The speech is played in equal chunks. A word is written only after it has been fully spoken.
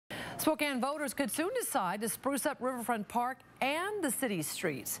Spokane voters could soon decide to spruce up Riverfront Park and the city's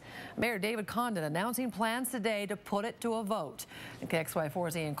streets. Mayor David Condon announcing plans today to put it to a vote. And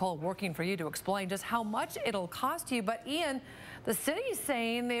KXY4's Ian Cole working for you to explain just how much it'll cost you. But Ian, the city's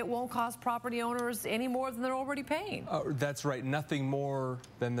saying it won't cost property owners any more than they're already paying. That's right, nothing more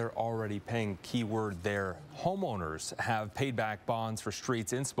than they're already paying. Keyword there. Homeowners have paid back bonds for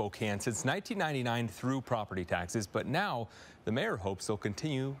streets in Spokane since 1999 through property taxes, but now the mayor hopes they'll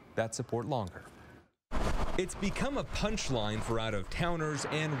continue that support longer. It's become a punchline for out-of-towners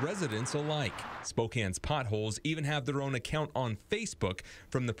and residents alike. Spokane's potholes even have their own account on Facebook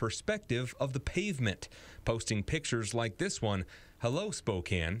from the perspective of the pavement, posting pictures like this one. Hello,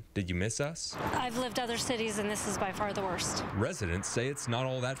 Spokane. Did you miss us? I've lived other cities, and this is by far the worst. Residents say it's not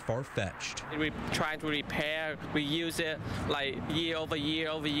all that far-fetched. We try to repair, we use it like year over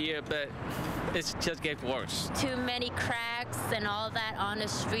year, but it just gets worse. Too many cracks and all that on the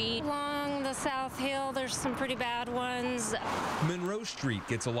street. Along the South Hill, there's some pretty bad ones. Monroe Street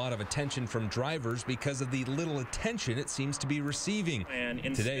gets a lot of attention from drivers because of the little attention it seems to be receiving.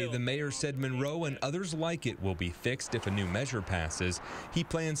 Today, the mayor said Monroe and others like it will be fixed if a new measure passes. He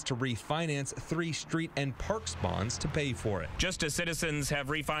plans to refinance 3 street and parks bonds to pay for it. Just as citizens have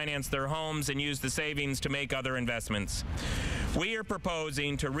refinanced their homes and used the savings to make other investments, we are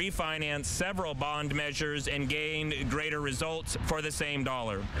proposing to refinance several bond measures and gain greater results for the same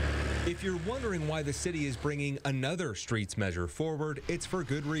dollar. If you're wondering why the city is bringing another streets measure forward, it's for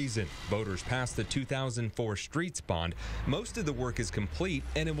good reason. Voters passed the 2004 streets bond. Most of the work is complete,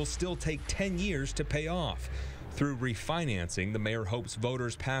 and it will still take 10 years to pay off. Through refinancing, the mayor hopes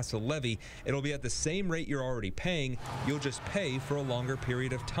voters pass a levy. It'll be at the same rate you're already paying. You'll just pay for a longer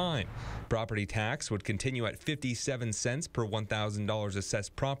period of time. Property tax would continue at 57 cents per $1,000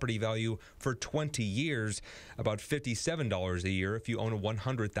 assessed property value for 20 years, about $57 a year if you own a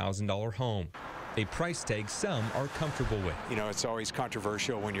 $100,000 home. A price tag some are comfortable with. You know, it's always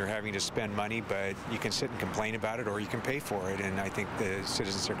controversial when you're having to spend money, but you can sit and complain about it or you can pay for it, and I think the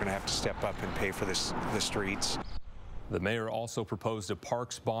citizens are going to have to step up and pay for the streets. The mayor also proposed a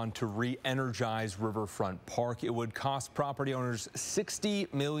parks bond to re-energize Riverfront Park. It would cost property owners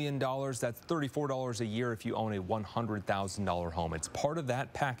 $60 million. That's $34 a year if you own a $100,000 home. It's part of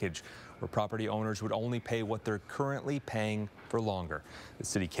that package where property owners would only pay what they're currently paying for longer. The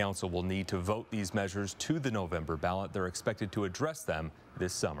city council will need to vote these measures to the November ballot. They're expected to address them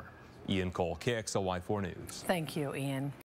this summer. Ian Cole, KXLY4 News. Thank you, Ian.